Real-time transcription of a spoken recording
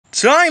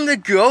Time to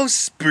go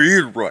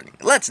speed running.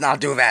 Let's not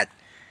do that.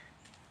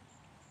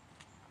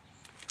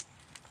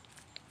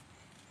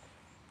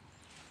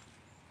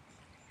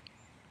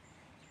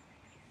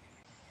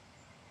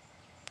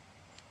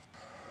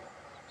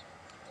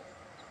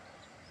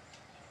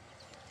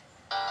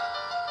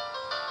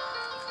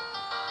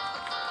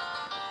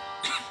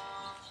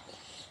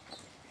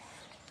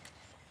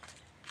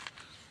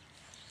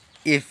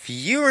 If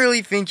you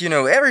really think you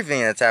know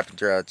everything that's happened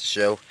throughout the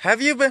show,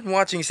 have you been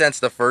watching since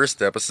the first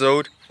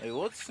episode? I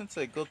watched since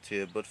I got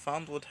here, but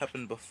found what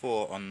happened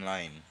before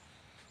online.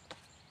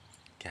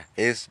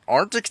 Is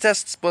Arctic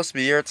test supposed to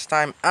be here at this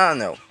time? I don't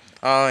know.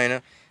 All I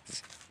know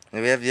is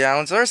we have the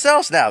islands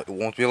ourselves now. It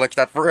won't be like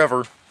that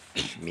forever.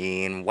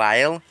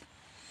 Meanwhile,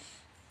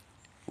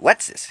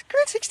 what's this?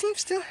 Grade 16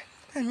 still?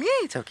 A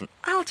mini token.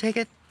 I'll take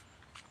it.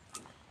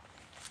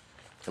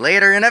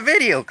 Later in a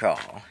video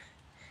call.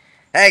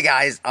 Hey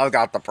guys, I've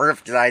got the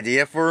perfect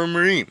idea for a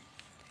meme.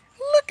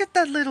 Look at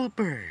that little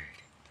bird.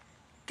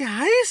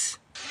 Guys?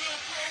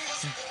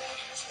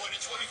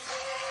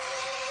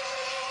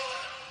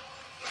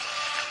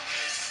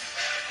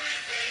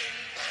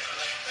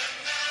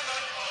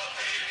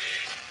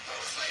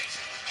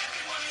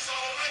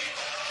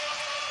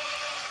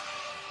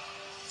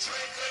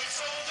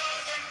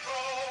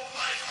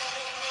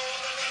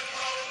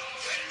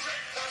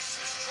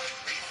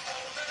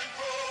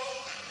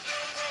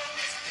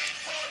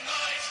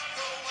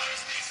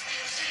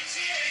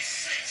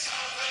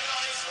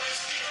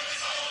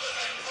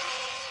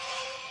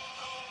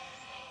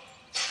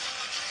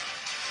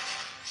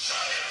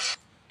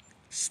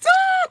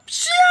 Stop!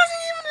 She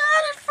hasn't even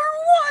had it for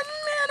 1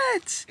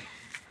 minute!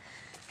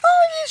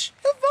 Oh, you should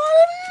have thought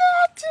of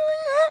not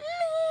doing that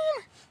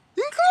meme!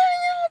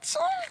 Including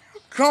outside!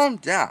 Calm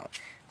down.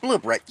 Blue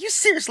Beret, you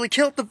seriously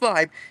killed the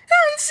vibe.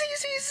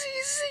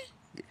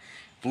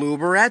 Blue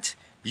Beret,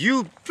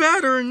 you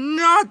better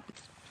not...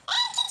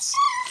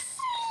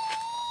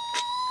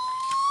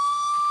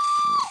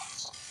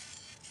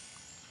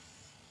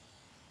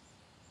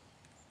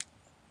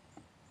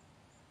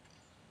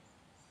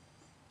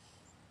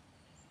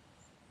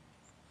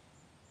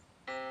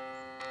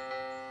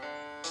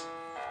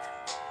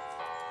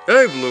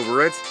 Hey, Blue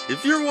Berets,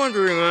 if you're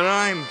wondering what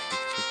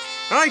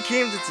I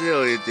came to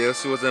tell you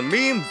this was a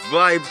meme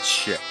vibe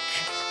check,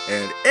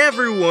 and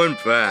everyone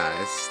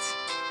passed,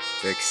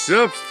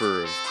 except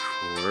for, of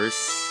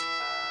course,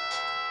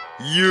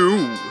 you.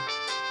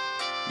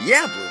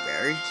 Yeah,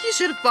 Blueberry, you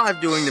should have thought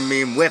of doing the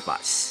meme with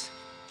us.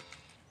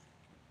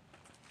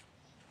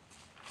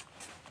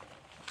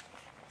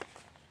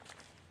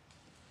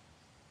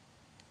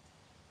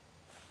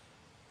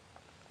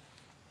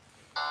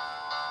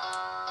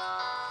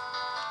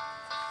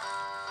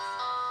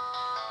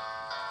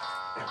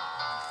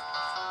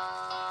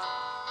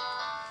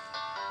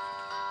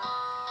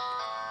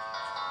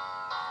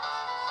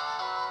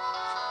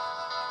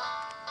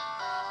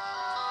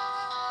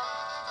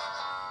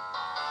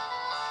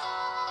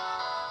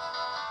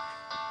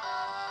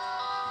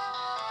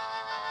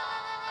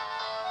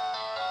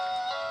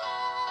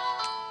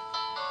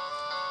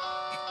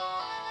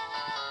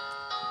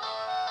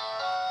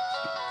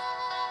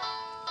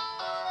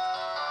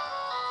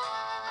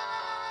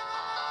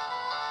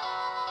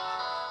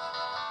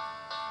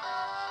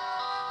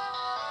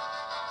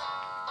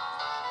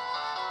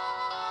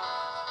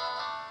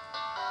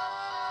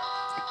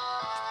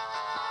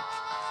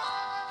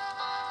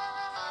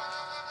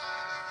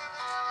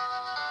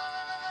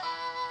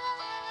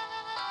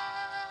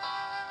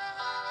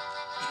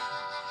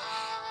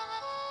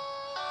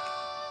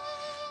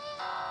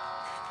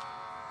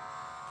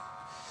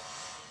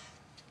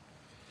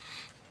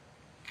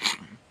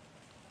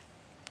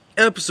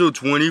 Episode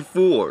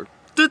 24,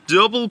 The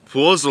Double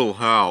Puzzle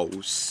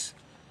House.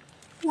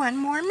 1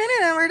 more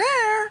minute over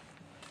there.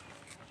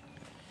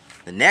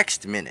 The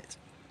next minute.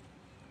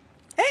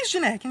 Hey,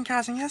 Shenanigan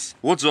Causing S.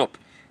 What's up?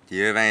 Do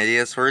you have any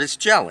ideas for this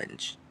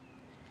challenge?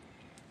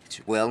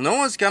 Well, no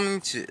one's coming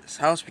to this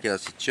house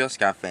because it just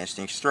got finished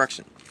the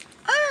instruction.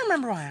 I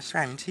remember why I was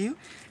writing to you.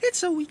 It's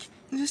so we can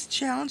do this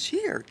challenge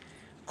here.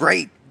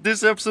 Great!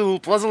 This episode will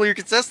puzzle your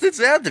contestants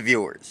and the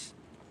viewers.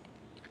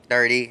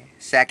 30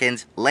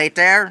 seconds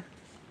later.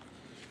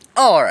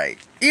 Alright,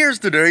 here's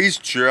today's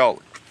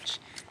challenge.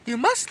 You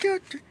must go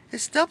to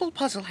this double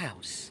puzzle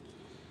house.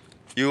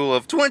 You'll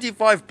have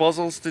 25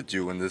 puzzles to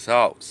do in this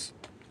house.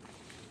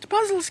 The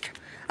puzzles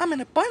come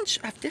in a bunch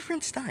of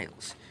different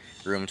styles.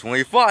 Room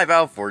 25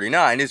 out of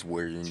 49 is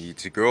where you need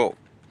to go.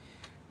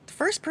 The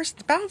first person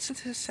to bounce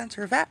into the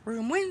center of that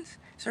room wins,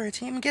 so your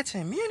team gets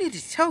an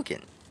immunity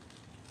token.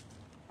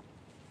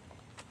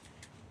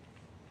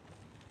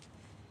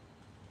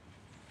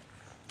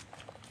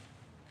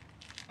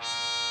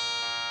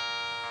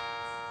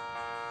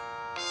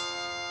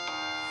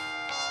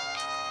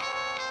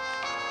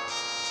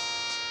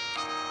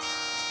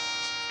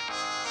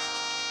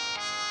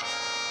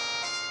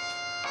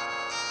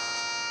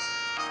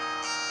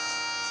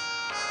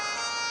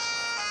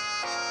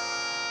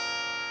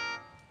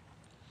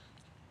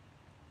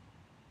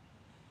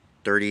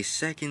 "30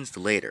 seconds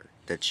later,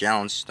 the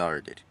challenge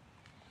started.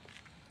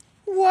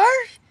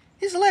 What?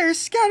 His letters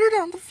scattered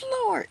on the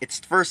floor. It's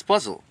the first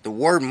puzzle. The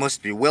word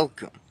must be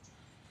welcome.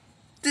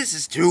 This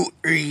is too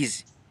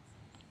easy.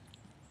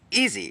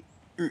 Easy.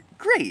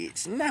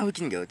 Great. Now we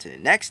can go to the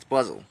next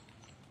puzzle.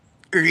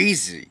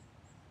 Easy.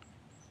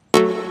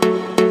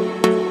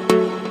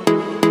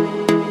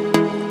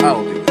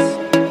 I'll do this.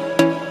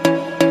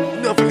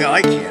 Nothing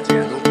I can't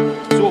handle.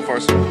 So far,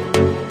 so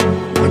good.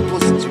 1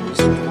 plus 2 is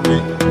 3.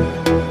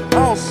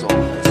 I'll solve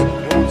this. Don't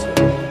worry.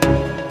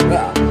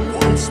 Ah,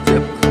 1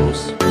 step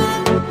closer.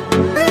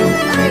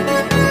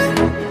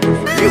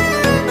 You.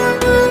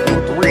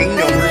 3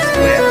 numbers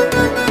left.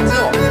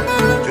 So,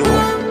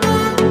 joy.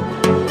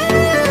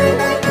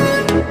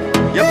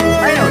 Yep,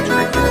 I know what you're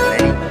referring to,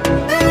 Eddie.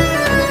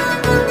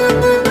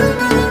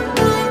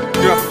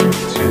 Yep,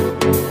 2.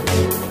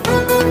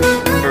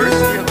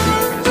 First, you have to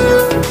open a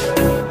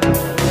circle.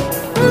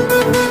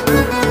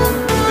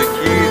 The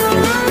key is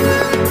connected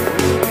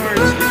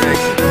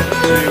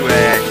to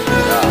action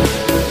up.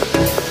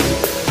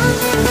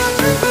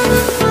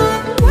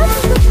 What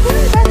is the point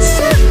of that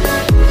circle?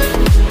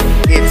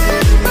 It's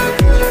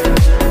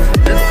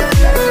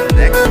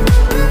next.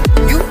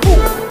 You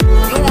fool!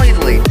 You only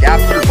delayed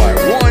capture by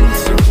 1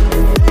 circle.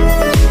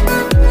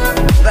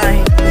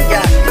 Bang, you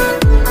got me.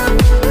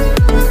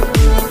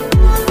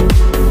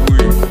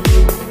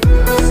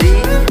 See?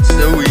 It's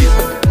so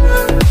easy.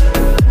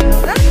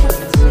 That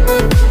wasn't so.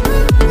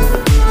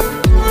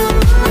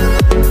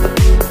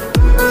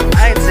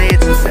 I'd say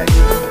it's a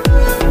second.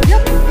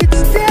 Yep,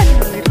 it's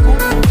definitely a four.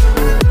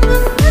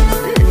 What's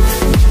this?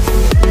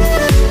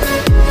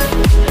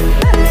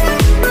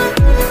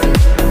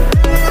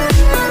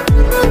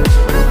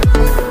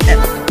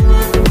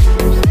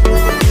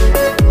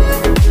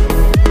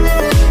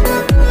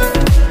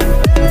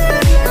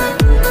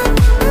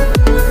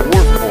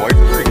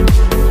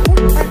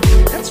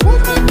 That's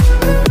what.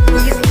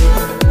 Easy.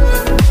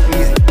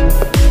 Easy.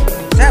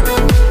 7.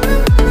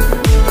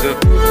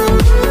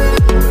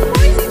 Why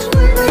is each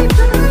letter named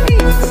from an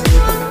 8?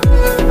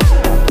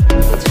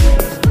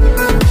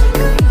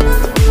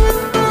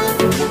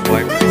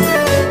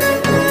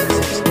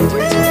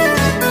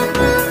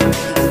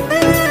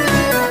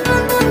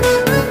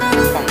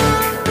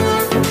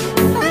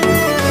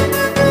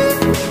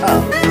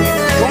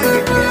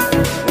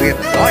 We have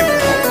the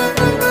diamond.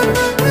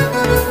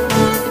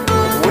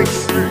 Voice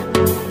 3.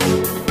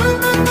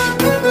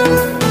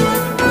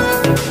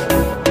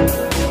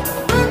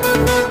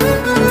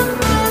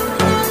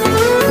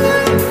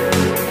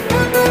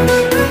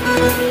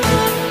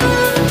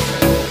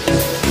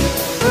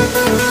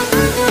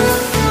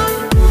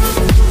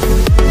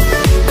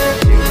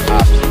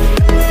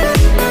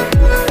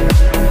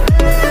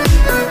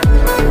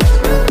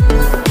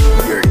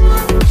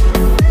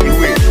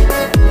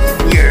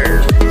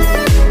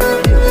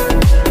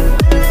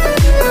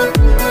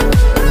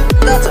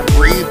 That's a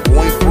free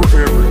point for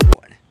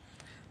everyone.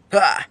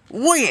 Ha!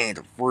 We ain't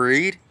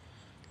afraid.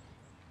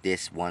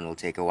 This one will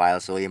take a while,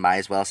 so you might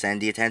as well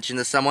send the attention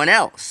to someone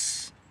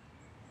else.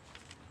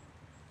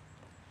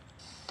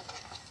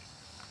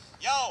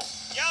 Yo,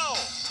 yo!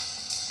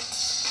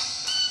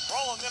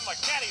 Rolling in my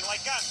caddy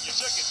like I'm your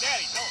sugar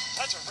daddy. Don't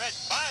touch a red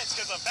vines,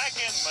 cause I'm back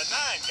in my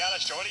 9. Got a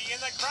shorty in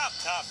a crop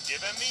top,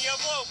 giving me a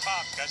blow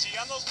pop. Cause she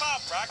on those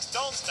pop rocks,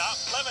 don't stop.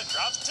 Lemon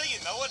drops till you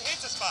know it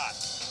hits a spot.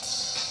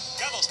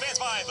 Got those fans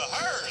by the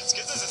herds,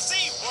 cause this is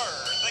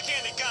C-word. The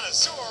candy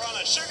connoisseur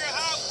on a sugar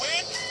hot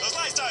wind. Those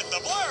lights start to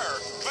blur.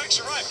 Make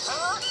sure I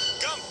purr,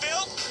 gum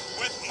filled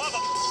with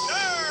mother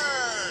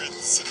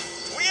nerds.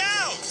 We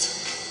out!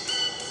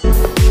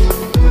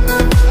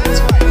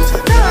 That's right,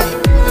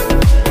 today.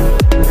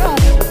 No.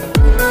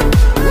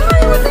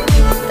 Why would they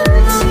need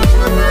 13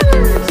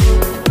 letters?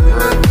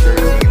 For a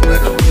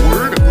 13-letter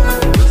word, of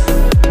course.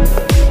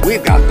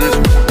 We've got this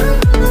one.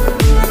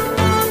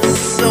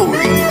 So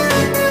easy.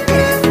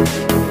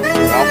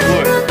 I'll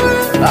put.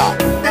 Ah,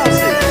 now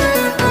see.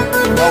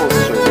 That was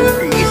so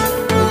easy.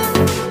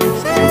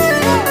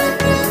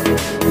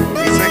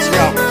 It's next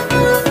job.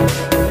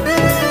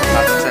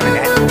 Not 7 and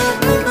a half.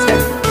 It's 10.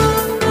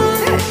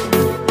 10.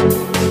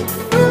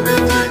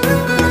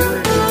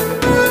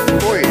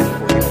 4 is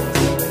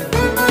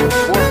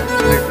 4. 4.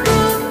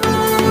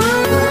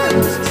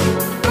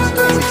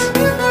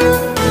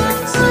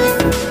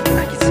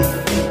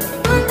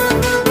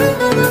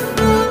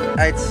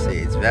 I'd say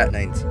it's VAT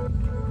 19.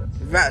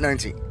 VAT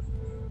 19.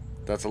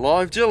 That's a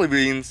lot of jelly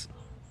beans.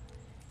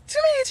 Too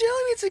many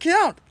jelly beans to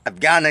count. I've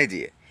got an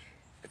idea.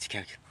 Let's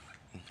calculate.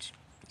 Let's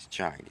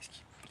try this.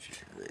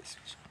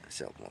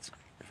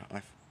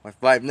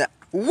 5 now.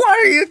 What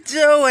are you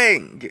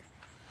doing?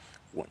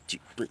 1, 2,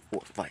 3,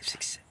 4, 5,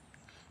 6, 7.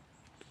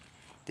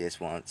 This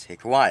won't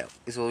take a while.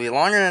 This will be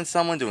longer than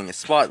someone doing a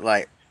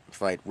spotlight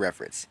fight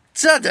reference.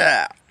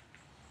 Ta-da!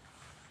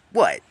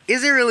 What?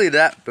 Is it really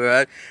that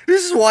bad?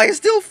 This is why I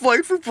still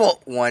fight for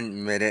about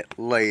 1 minute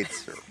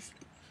later.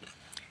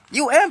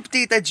 You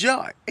emptied the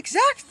jar.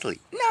 Exactly.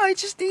 Now I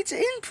just need to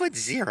input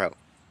 0.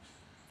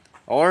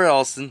 Or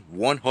else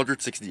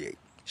 168.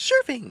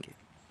 Sure thing.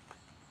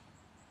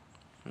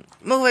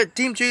 Move it.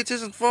 Team Cheats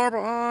isn't far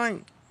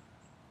behind.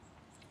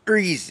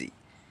 Easy.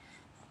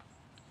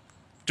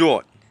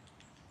 Done.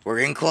 We're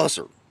getting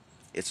closer.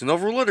 It's an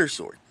over-letter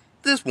sort.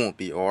 This won't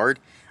be hard.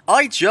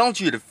 I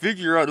challenge you to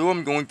figure out who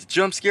I'm going to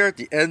jump scare at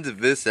the end of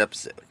this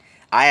episode.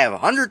 I have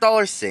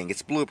 $100 saying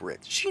it's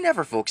Blueprint. She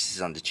never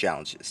focuses on the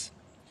challenges.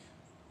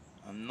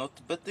 I'm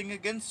not betting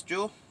against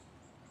you.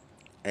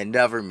 And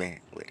never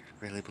man later.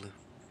 Really, Blue?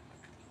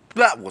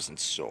 That wasn't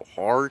so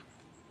hard.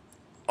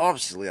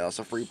 Obviously, that's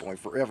a free point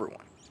for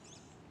everyone.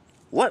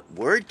 What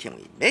word can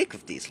we make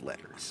of these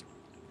letters?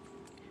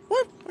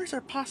 What words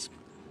are possible?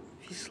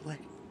 These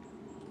letters.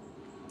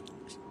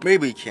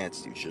 Maybe you can't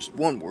do just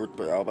one word,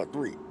 but how about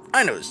 3?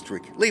 I know this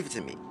trick. Leave it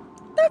to me.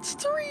 That's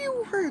 3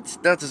 words.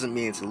 That doesn't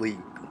mean it's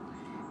illegal.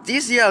 Do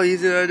you see how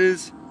easy that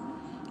is?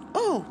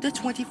 Oh, the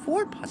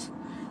 24 puzzle.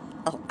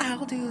 Oh,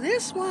 I'll do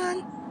this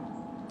one.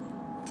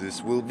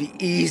 This will be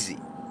easy.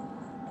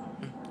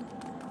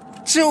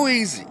 Too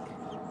easy.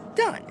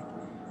 Done.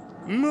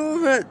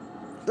 Move it.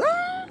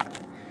 Ah!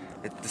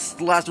 This is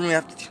the last one we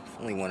have to do.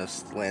 Only one of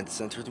us land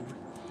center the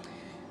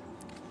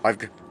I've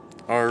got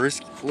a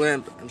risky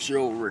plan, but I'm sure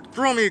it'll work.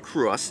 Throw me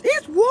across.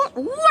 It's what?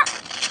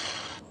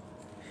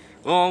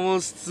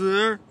 Almost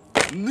there.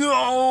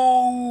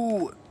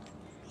 No!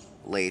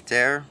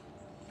 Later.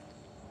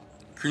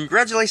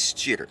 Congratulations,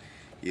 cheater.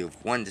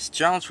 You've won this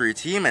challenge for your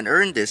team and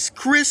earned this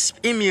crisp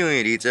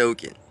immunity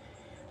token.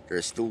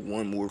 There's still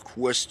one more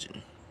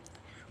question.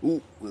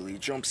 Who will you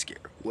jump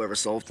scare? Whoever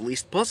solved the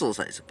least puzzles,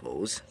 I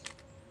suppose.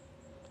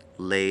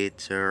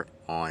 Later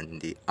on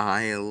the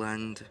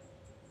island.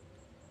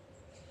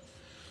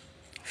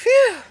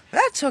 Phew,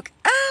 that took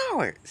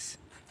hours.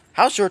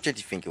 How short did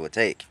you think it would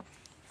take?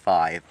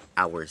 5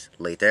 hours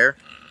later.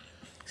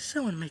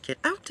 Someone make it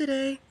out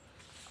today.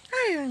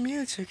 I hear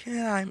music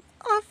and I'm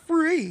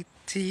afraid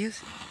to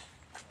use it.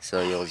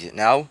 So you'll use it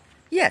now?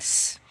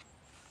 Yes.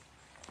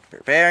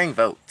 Preparing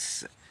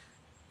votes.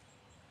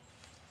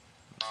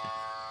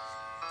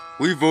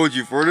 We vote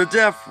you for the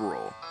death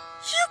roll.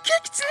 You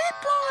kicked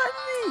sleep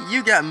on me.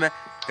 You got mad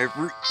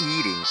for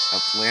eating a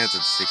Planet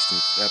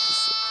 16th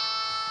episode.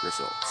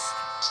 Results.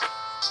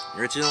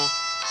 Original.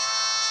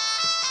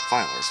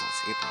 Final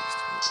results. April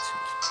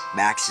 22.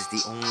 Max is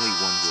the only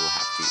one who will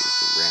have to use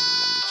the random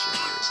number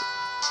generator.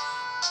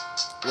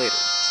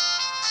 Later.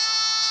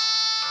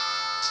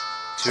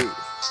 2.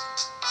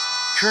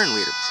 Current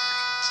leaderboard.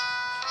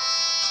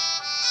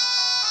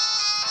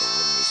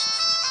 Elimination.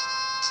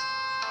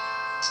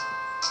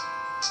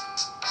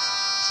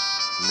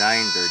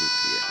 9:30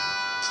 p.m.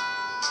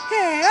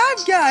 Hey,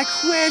 I've got a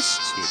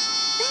question.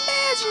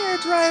 Imagine you're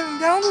driving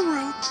down the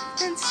road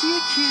and see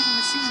a kid in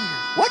a senior.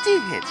 What do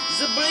you hit?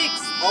 The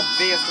brakes,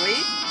 obviously.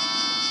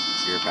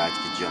 You're about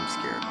to get jump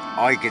scared.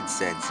 I can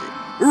sense it.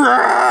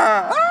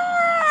 Ah!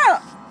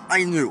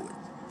 I knew it.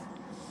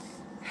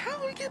 How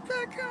do we get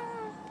back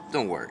home?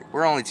 Don't worry,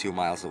 we're only 2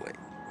 miles away.